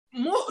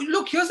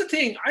look, here's the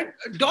thing.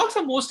 Dogs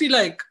are mostly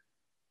like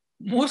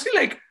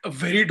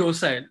very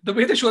docile. The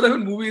way they show them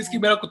in movies, ki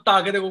mera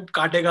kutta aage dekho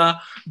kaatega,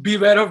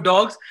 beware of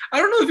dogs. I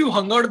don't know if you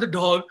hung out with a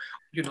dog.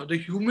 The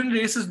human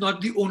race is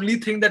not the only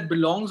thing that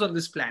belongs on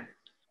this planet.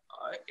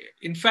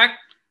 In fact,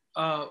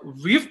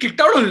 we've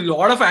kicked out a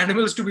lot of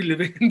animals to be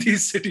living in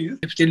these cities.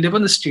 If they live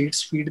on the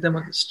streets, feed them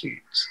on the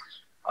streets.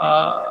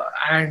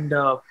 And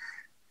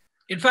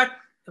in fact,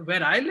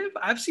 where I live,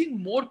 I've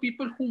seen more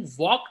people who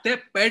walk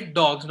their pet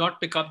dogs, not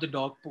pick up the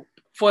dog poop.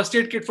 First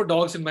aid kit for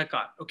dogs in my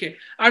car. Okay,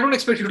 I don't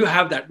expect you to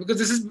have that because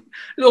this is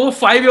over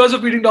 5 years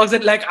of feeding dogs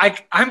that like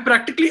I'm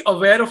practically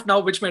aware of now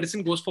which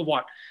medicine goes for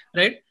what,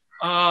 right?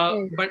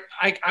 But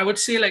I would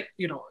say like,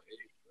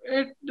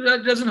 it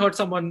doesn't hurt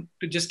someone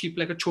to just keep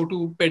like a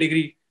chotu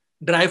pedigree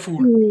dry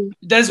food.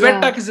 There's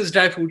wet packages,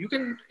 dry food. You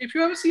can, if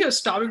you ever see a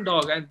starving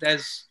dog, and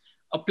there's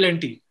a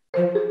plenty.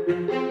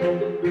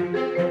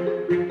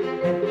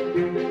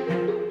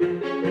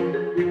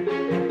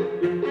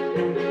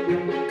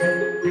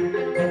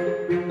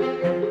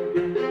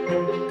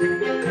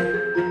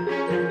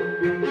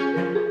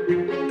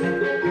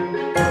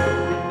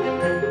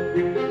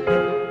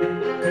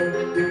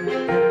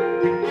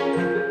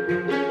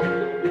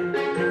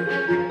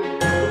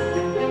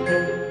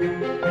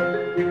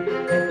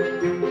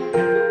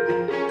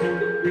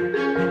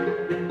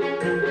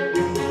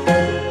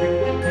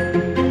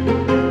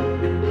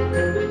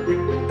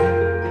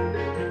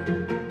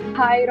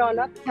 Hi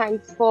Raunaq,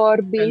 thanks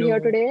for being here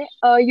today.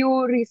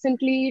 You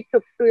recently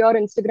took to your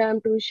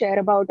Instagram to share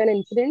about an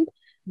incident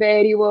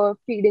where you were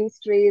feeding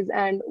strays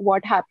and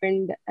what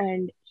happened.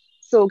 And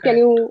so, can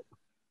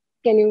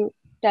you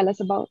tell us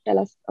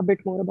a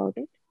bit more about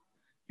it?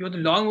 You want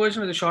the long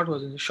version or the short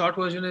version? The short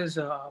version is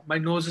my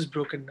nose is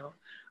broken now.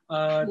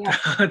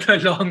 The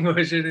long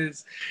version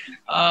is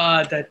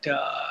that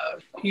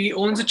he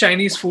owns a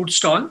Chinese food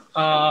stall,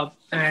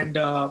 and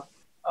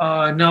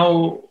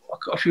now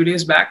a few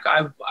days back,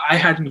 I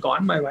hadn't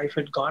gone. My wife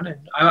had gone,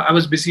 and I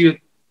was busy with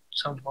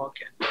some work.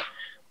 And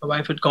my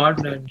wife had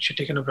gone, and she'd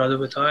taken her brother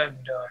with her.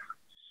 And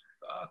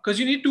because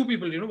you need two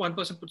people, one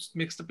person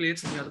makes the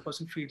plates, and the other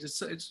person feeds.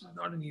 It's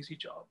not an easy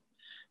job.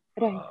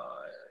 Right.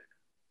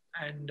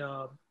 And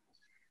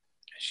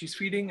she's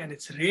feeding, and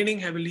it's raining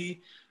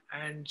heavily,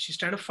 and she's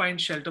trying to find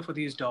shelter for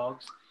these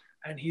dogs,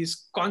 and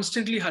he's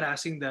constantly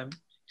harassing them.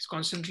 He's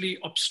constantly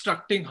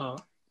obstructing her.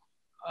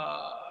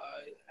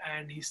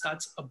 And he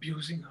starts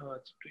abusing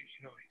her,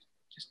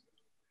 just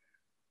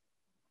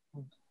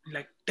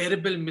like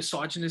terrible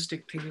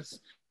misogynistic things.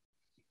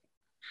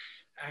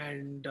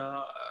 And,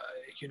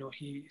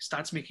 he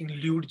starts making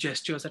lewd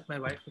gestures at my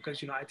wife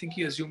because, I think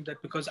he assumed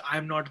that because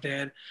I'm not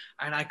there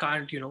and I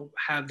can't,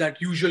 have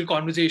that usual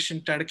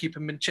conversation, try to keep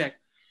him in check.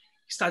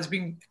 He starts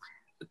being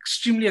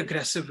extremely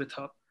aggressive with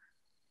her.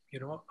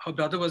 Her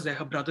brother was there.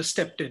 Her brother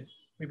stepped in.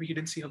 Maybe he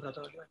didn't see her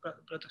brother earlier. My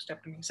brother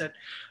stepped in. He said,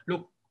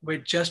 look, we're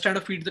just trying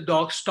to feed the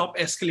dogs. Stop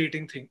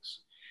escalating things.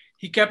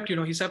 He kept, he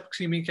kept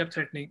screaming, kept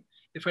threatening.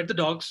 They fed the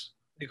dogs.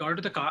 They got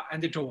into the car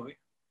and they drove away.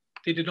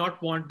 They did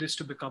not want this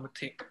to become a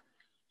thing.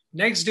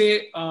 Next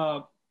day,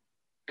 I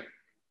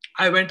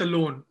went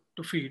alone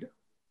to feed.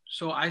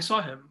 So I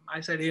saw him.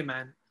 I said, hey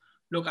man,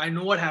 look, I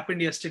know what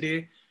happened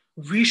yesterday.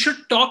 We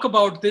should talk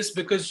about this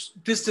because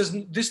this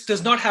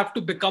does not have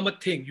to become a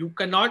thing. You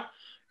cannot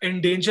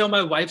endanger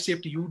my wife's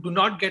safety. You do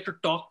not get to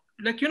talk.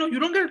 You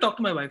don't get to talk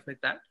to my wife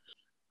like that.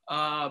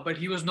 But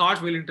he was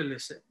not willing to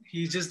listen.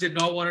 He just did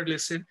not want to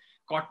listen.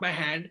 Caught my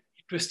hand,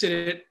 he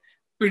twisted it,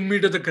 pinned me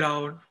to the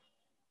ground.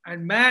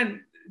 And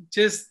man,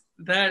 just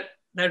that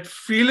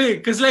feeling,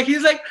 because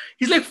he's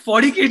like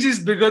 40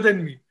 kgs bigger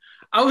than me.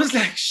 I was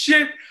like,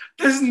 shit,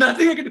 there's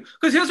nothing I can do.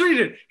 Because here's what he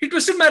did. He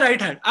twisted my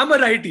right hand. I'm a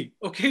righty.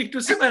 Okay. He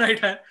twisted my right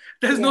hand.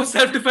 There's no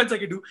self-defense I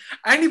can do.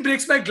 And he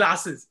breaks my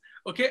glasses.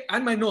 Okay.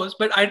 And my nose.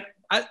 But I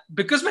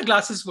because my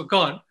glasses were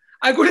gone,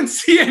 I couldn't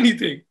see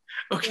anything.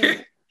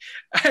 Okay.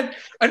 And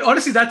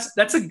honestly,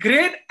 that's a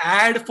great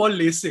ad for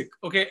LASIK.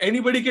 Okay.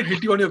 Anybody can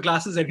hit you on your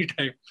glasses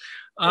anytime.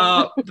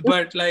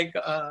 But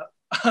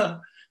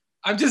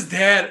I'm just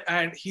there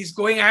and he's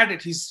going at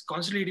it. He's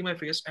constantly eating my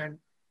face. And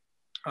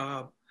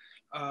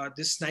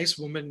this nice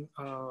woman,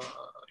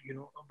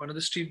 one of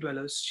the street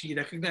dwellers, she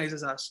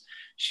recognizes us.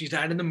 She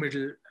ran in the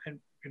middle and,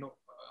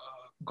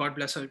 God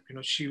bless her,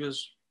 she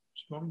was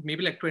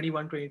maybe like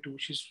 21, 22.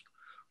 She's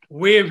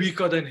way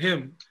weaker than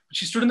him.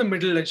 She stood in the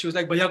middle and she was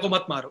like, Bhaiya ko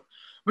mat maro,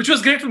 which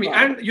was great for me.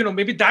 And,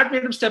 maybe that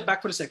made him step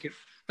back for a second.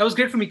 That was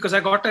great for me because I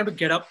got time to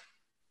get up.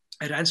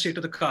 I ran straight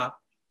to the car,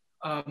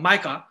 my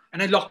car,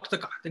 and I locked the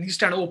car. Then he's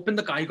trying to open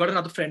the car. He got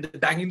another friend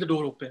banging the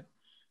door open.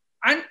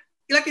 And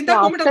in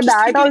that moment, after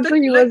that also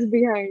he was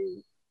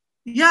behind.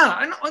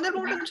 Yeah. And on that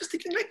moment, I'm just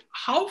thinking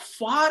how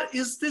far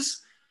is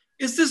this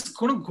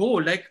going to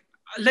go?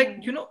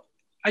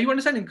 Are you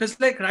understanding? Because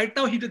right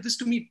now he did this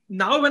to me.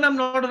 Now when I'm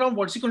not around,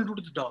 what's he going to do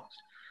to the dogs?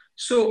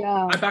 So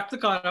I backed the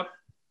car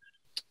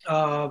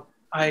up.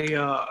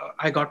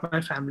 I got my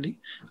family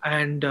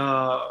and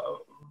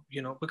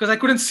because I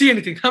couldn't see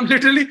anything. I'm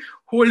literally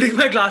holding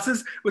my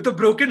glasses with a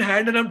broken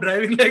hand and I'm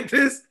driving like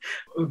this.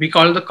 We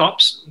called the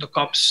cops. The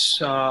cops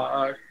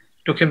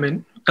took him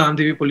in.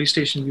 Gamdevi police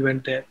station, we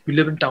went there. We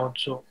live in town,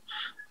 so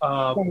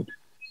Right.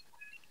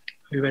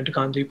 we went to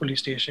Gamdevi police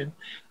station.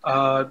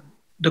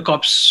 The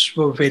cops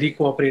were very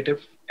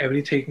cooperative.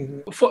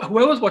 Everything. For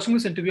whoever was watching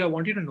this interview, I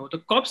want you to know the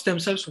cops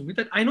themselves told me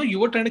that I know you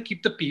were trying to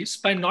keep the peace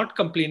by not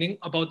complaining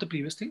about the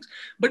previous things,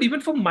 but even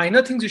for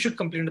minor things, you should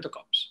complain to the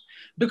cops.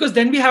 Because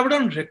then we have it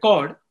on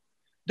record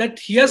that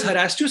he has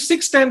harassed you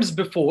 6 times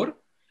before,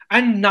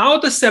 and now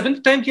the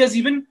 7th time he has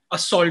even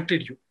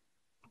assaulted you.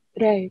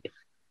 Right.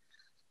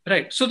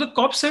 Right. So the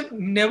cops said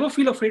never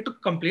feel afraid to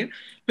complain,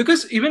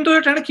 because even though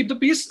you're trying to keep the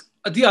peace,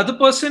 the other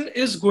person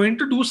is going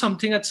to do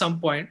something at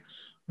some point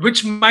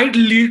which might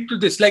lead to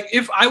this. Like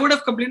if I would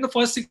have complained the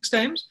first 6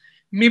 times,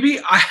 maybe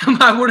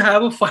I would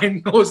have a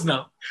fine nose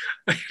now.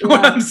 You know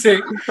what I'm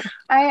saying?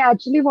 I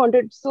actually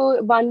wanted,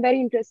 so one very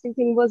interesting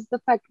thing was the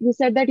fact you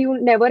said that you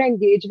never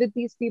engage with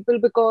these people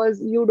because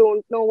you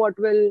don't know what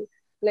they'll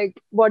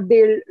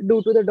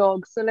do to the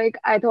dogs. So like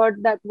I thought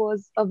that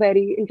was a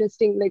very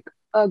interesting, like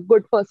a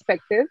good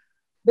perspective,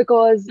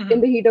 because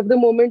in the heat of the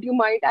moment you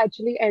might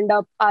actually end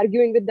up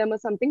arguing with them or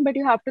something, but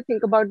you have to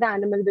think about the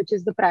animal, which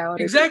is the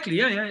priority. Exactly.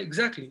 Yeah.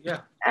 Exactly.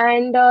 Yeah.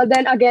 And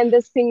then again,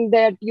 this thing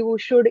that you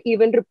should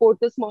even report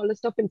the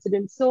smallest of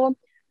incidents. So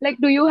like,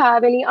 do you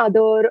have any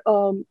other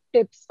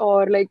tips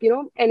or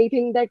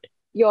anything that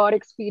your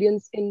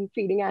experience in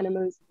feeding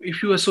animals?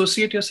 If you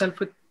associate yourself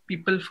with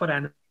people for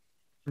animals,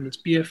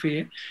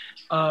 PFA,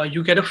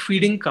 you get a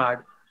feeding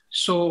card.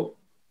 So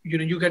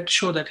you get to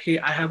show that, hey,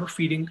 I have a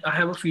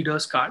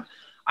feeder's card.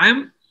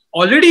 I'm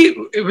already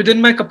within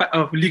my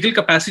legal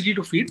capacity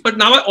to feed, but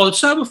now I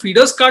also have a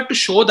feeder's card to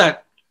show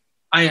that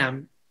I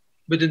am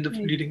within the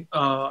feeding,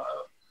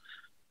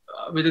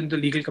 within the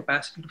legal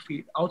capacity to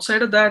feed.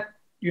 Outside of that,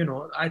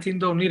 I think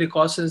the only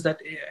recourse is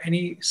that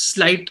any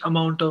slight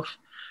amount of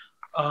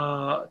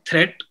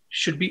threat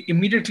should be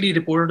immediately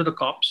reported to the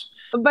cops.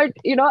 But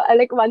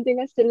like one thing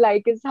I still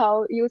like is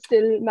how you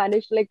still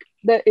managed, like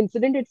the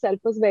incident itself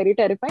was very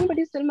terrifying, but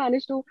you still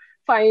managed to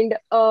find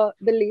the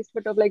least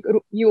bit of like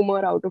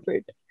humor out of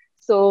it.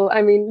 So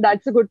I mean,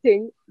 that's a good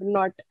thing.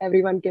 Not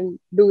everyone can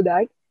do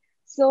that.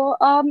 So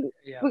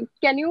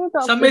can you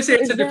talk? Some may say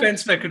it's a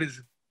defense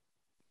mechanism.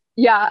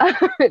 Yeah,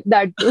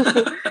 that too.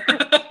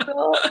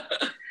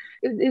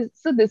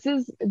 So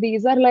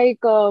these are like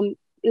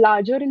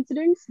larger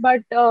incidents,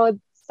 but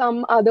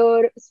some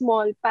other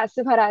small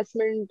passive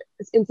harassment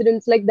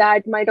incidents like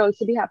that might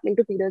also be happening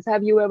to feeders.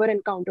 Have you ever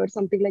encountered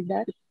something like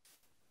that?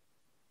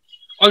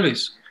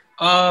 Always.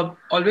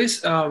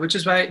 Which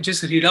is why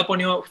just read up on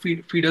your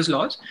feeders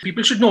laws.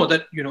 People should know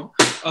that,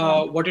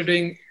 what you're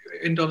doing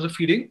in terms of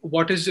feeding,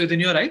 what is within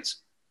your rights.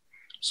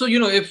 So,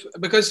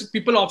 because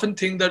people often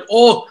think that,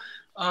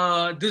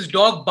 this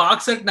dog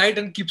barks at night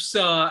and keeps,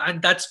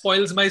 and that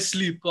spoils my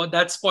sleep, or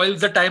that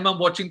spoils the time I'm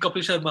watching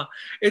Kapil Sharma.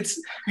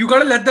 You got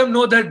to let them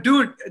know that,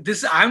 dude,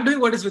 I'm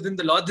doing what is within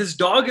the law. This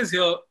dog is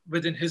here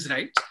within his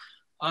rights.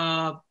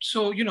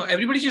 So,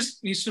 everybody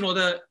just needs to know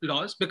the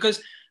laws,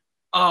 because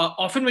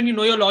often when you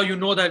know your law, you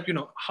know that,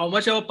 how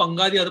much of a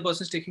panga the other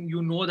person is taking,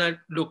 that,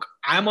 look,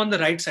 I'm on the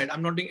right side.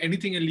 I'm not doing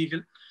anything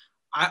illegal.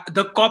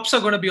 The cops are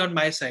going to be on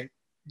my side.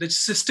 The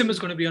system is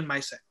going to be on my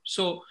side.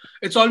 So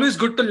it's always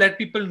good to let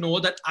people know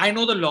that I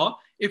know the law.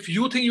 If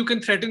you think you can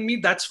threaten me,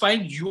 that's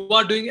fine. You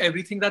are doing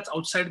everything that's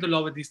outside the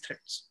law with these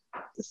threats.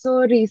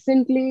 So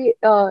recently,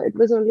 it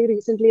was only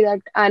recently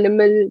that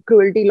animal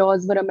cruelty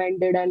laws were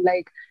amended, and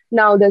like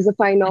now there's a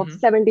fine of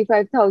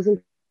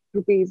 75,000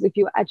 rupees if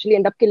you actually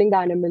end up killing the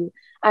animal,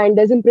 and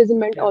there's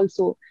imprisonment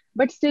also.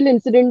 But still,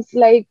 incidents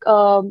like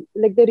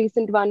the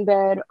recent one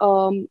where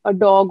a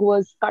dog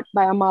was cut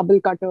by a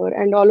marble cutter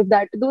and all of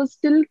that, those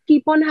still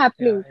keep on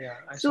happening.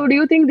 So do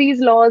you think these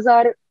laws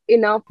are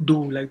enough?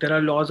 There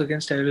are laws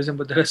against terrorism,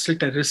 but there are still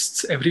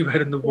terrorists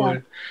everywhere in the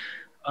world.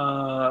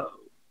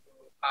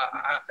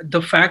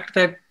 The fact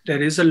that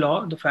there is a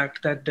law, the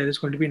fact that there is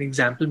going to be an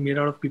example made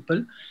out of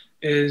people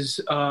is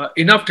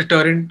enough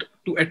deterrent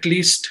to at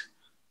least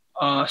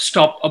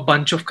stop a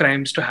bunch of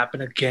crimes to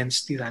happen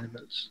against these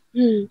animals.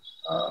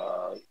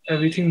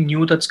 Everything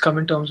new that's come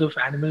in terms of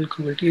animal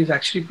cruelty is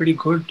actually pretty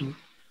good too.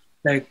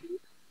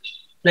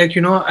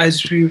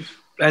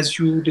 As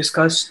you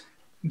discussed,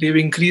 they've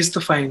increased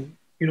the fine,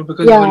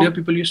 because earlier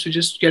people used to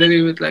just get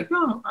away with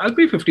no, I'll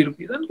pay 50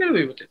 rupees, I'll get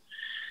away with it.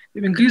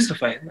 They've increased the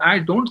fine.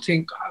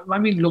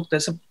 Look,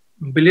 there's a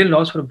billion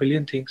laws for a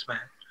billion things,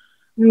 man.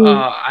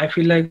 I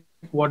feel like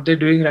what they're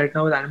doing right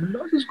now with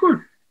animal laws is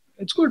good.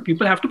 It's good.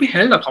 People have to be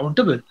held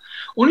accountable.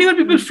 Only when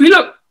people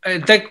feel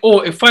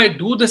if I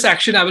do this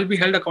action, I will be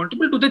held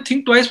accountable, do they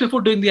think twice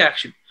before doing the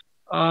action.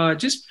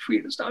 Just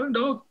feed a starving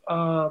dog.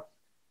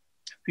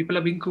 People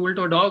are being cruel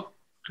to a dog.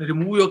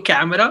 Remove your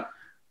camera,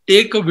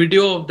 take a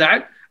video of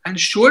that and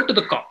show it to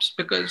the cops,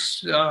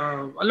 because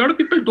a lot of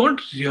people don't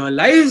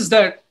realize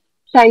that.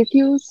 Thank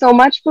you so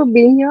much for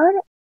being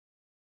here.